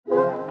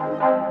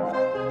Hey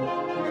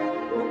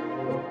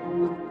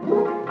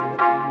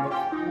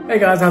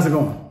guys, how's it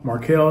going?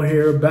 Markel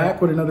here,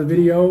 back with another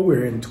video.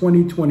 We're in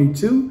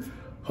 2022.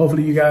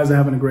 Hopefully you guys are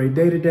having a great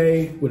day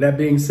today. With that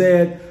being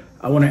said,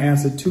 I want to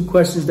answer 2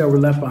 questions that were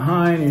left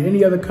behind, and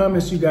any other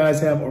comments you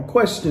guys have or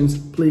questions,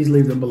 please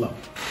leave them below.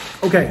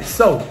 Okay,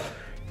 so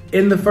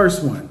in the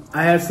first one,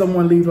 I had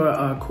someone leave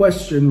a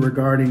question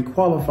regarding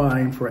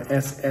qualifying for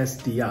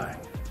SSDI.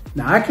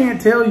 Now, I can't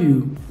tell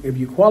you if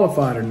you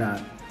qualified or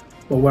not,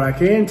 but what I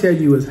can tell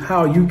you is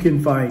how you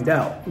can find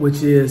out,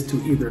 which is to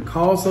either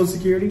call Social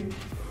Security,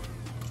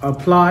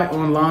 apply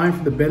online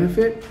for the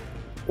benefit,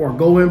 or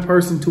go in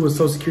person to a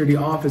Social Security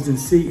office and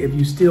see if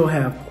you still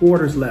have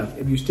quarters left,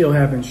 if you still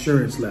have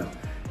insurance left.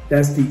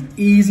 That's the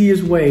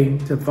easiest way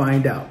to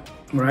find out,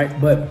 right?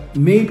 But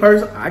me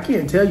personally, I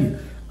can't tell you.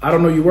 I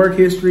don't know your work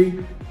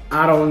history.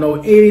 I don't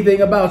know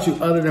anything about you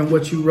other than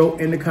what you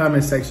wrote in the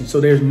comment section. So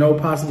there's no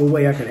possible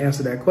way I can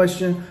answer that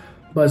question,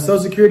 but Social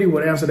Security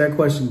would answer that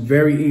question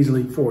very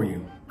easily for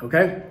you,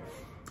 okay?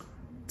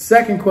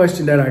 Second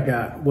question that I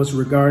got was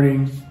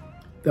regarding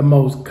the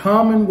most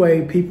common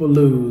way people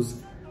lose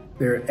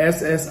their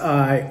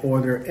SSI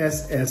or their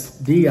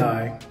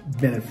SSDI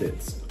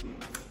benefits.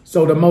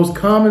 So the most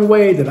common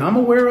way that I'm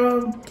aware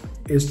of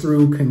is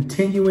through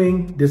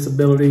continuing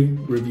disability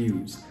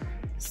reviews,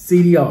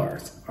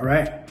 CDRs, all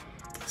right?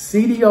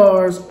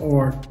 CDRs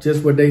are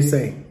just what they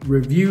say,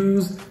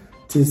 reviews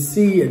to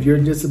see if your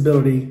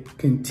disability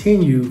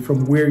continued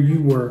from where you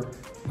were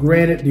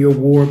granted the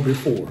award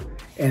before.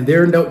 And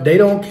they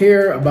don't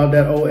care about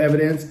that old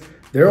evidence.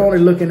 They're only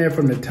looking at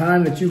from the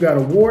time that you got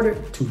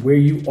awarded to where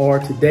you are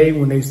today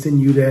when they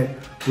send you that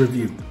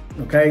review,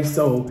 okay?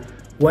 So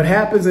what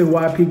happens and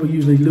why people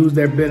usually lose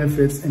their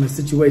benefits in a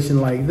situation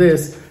like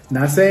this,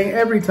 not saying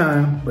every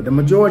time, but the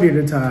majority of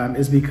the time,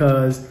 is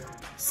because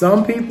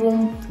some people,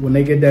 when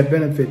they get that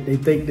benefit, they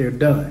think they're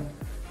done,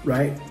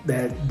 right?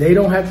 That they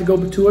don't have to go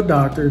to a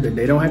doctor, that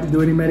they don't have to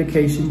do any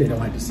medication, they don't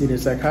have to see their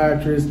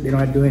psychiatrist, they don't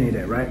have to do any of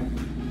that, right?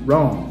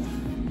 Wrong.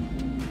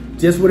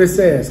 Just what it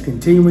says,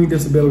 continuing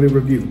disability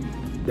review.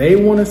 They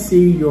want to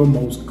see your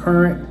most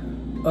current,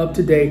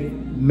 up-to-date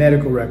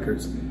medical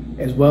records,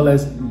 as well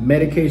as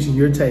medication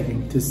you're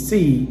taking to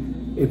see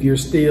if you're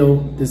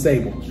still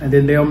disabled. And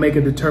then they'll make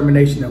a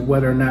determination of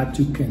whether or not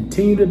to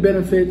continue the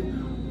benefit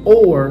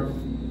or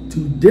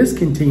to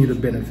discontinue the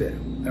benefit,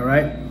 all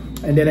right?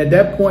 And then at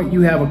that point,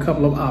 you have a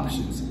couple of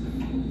options.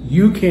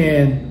 You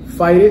can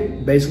fight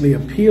it, basically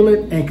appeal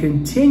it, and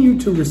continue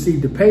to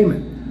receive the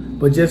payment.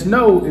 But just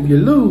know, if you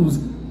lose,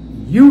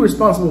 you're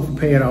responsible for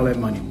paying all that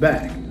money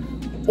back.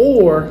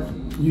 Or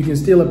you can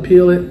still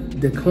appeal it,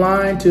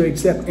 decline to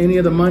accept any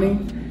of the money,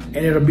 and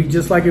it'll be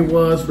just like it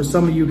was for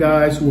some of you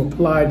guys who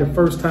applied the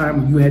first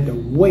time when you had to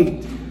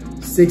wait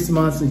 6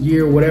 months, a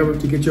year, whatever,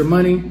 to get your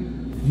money.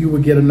 You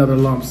would get another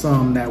lump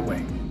sum that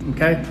way,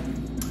 okay?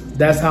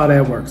 That's how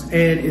that works.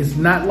 And it's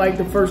not like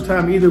the first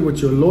time either with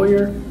your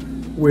lawyer,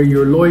 where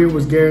your lawyer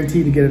was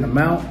guaranteed to get an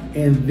amount.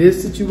 In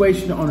this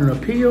situation on an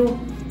appeal,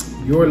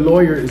 your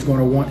lawyer is going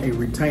to want a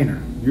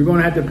retainer. You're going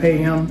to have to pay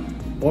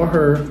him or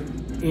her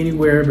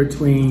anywhere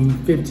between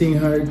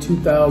 $1,500,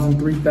 $2,000,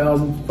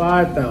 $3,000,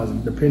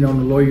 $5,000, depending on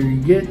the lawyer you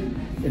get,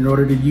 in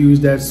order to use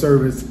that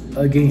service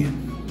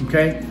again,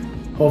 okay?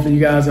 Hopefully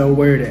you guys are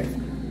aware of that.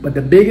 But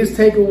the biggest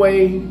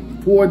takeaway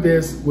for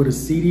this with a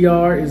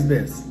CDR is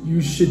this. You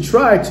should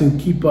try to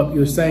keep up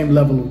your same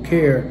level of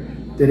care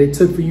that it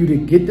took for you to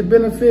get the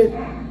benefit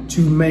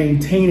to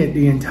maintain it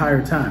the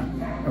entire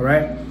time, all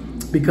right?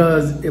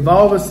 Because if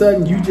all of a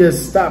sudden you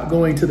just stop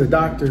going to the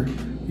doctor,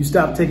 you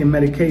stop taking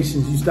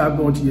medications, you stop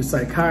going to your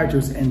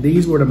psychiatrist, and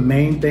these were the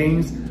main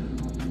things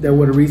that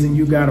were the reason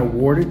you got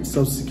awarded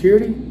Social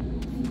Security,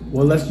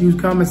 well, let's use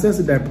common sense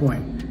at that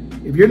point.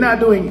 If you're not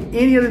doing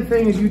any of the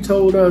things you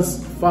told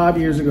us 5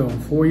 years ago,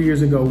 4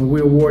 years ago, when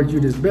we awarded you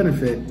this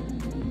benefit,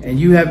 and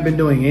you haven't been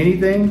doing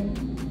anything,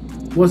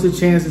 what's the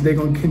chance that they're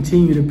going to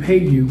continue to pay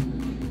you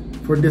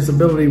for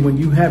disability when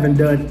you haven't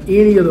done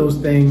any of those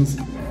things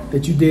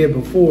that you did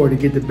before to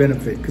get the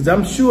benefit? Because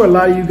I'm sure a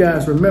lot of you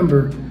guys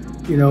remember,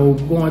 you know,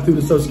 going through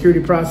the Social Security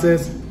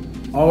process,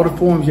 all the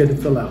forms you had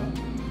to fill out.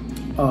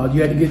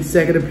 You had to get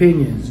second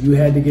opinions. You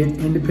had to get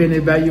independent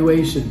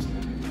evaluations.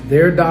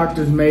 Their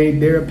doctors made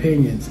their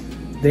opinions.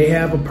 They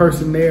have a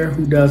person there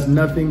who does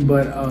nothing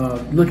but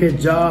look at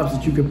jobs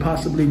that you could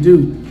possibly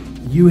do.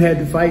 You had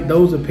to fight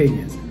those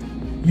opinions.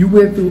 You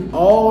went through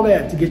all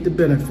that to get the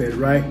benefit,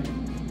 right?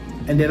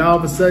 And then all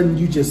of a sudden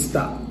you just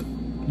stopped.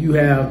 You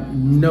have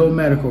no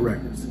medical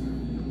records.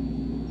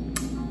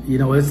 You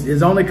know,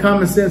 it's only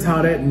common sense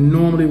how that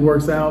normally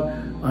works out,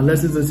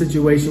 unless it's a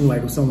situation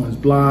like if someone's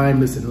blind,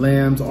 missing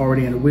limbs,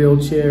 already in a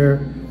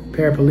wheelchair,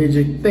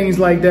 paraplegic, things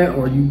like that,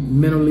 or you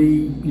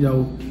mentally, you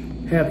know,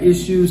 have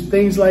issues,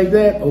 things like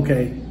that,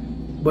 okay.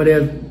 But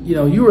if, you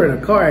know, you were in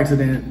a car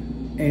accident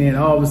and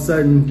all of a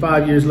sudden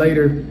 5 years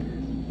later,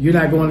 you're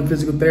not going to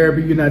physical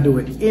therapy, you're not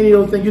doing any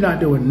of those things, you're not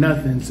doing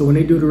nothing. So when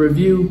they do the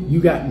review, you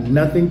got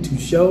nothing to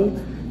show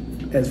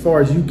as far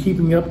as you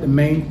keeping up and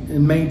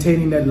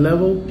maintaining that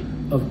level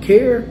of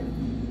care.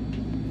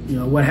 you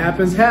know, what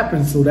happens,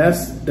 happens. So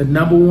that's the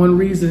number one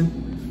reason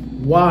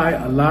why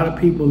a lot of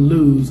people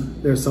lose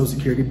their Social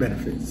Security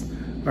benefits.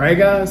 All right,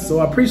 guys. So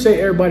I appreciate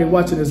everybody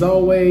watching as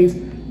always.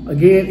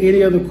 Again,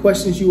 any other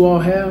questions you all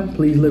have,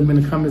 please leave them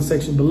in the comment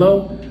section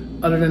below.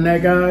 Other than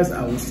that, guys,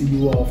 I will see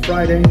you all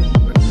Friday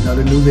with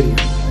another new video.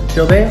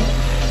 Until then,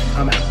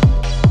 I'm out.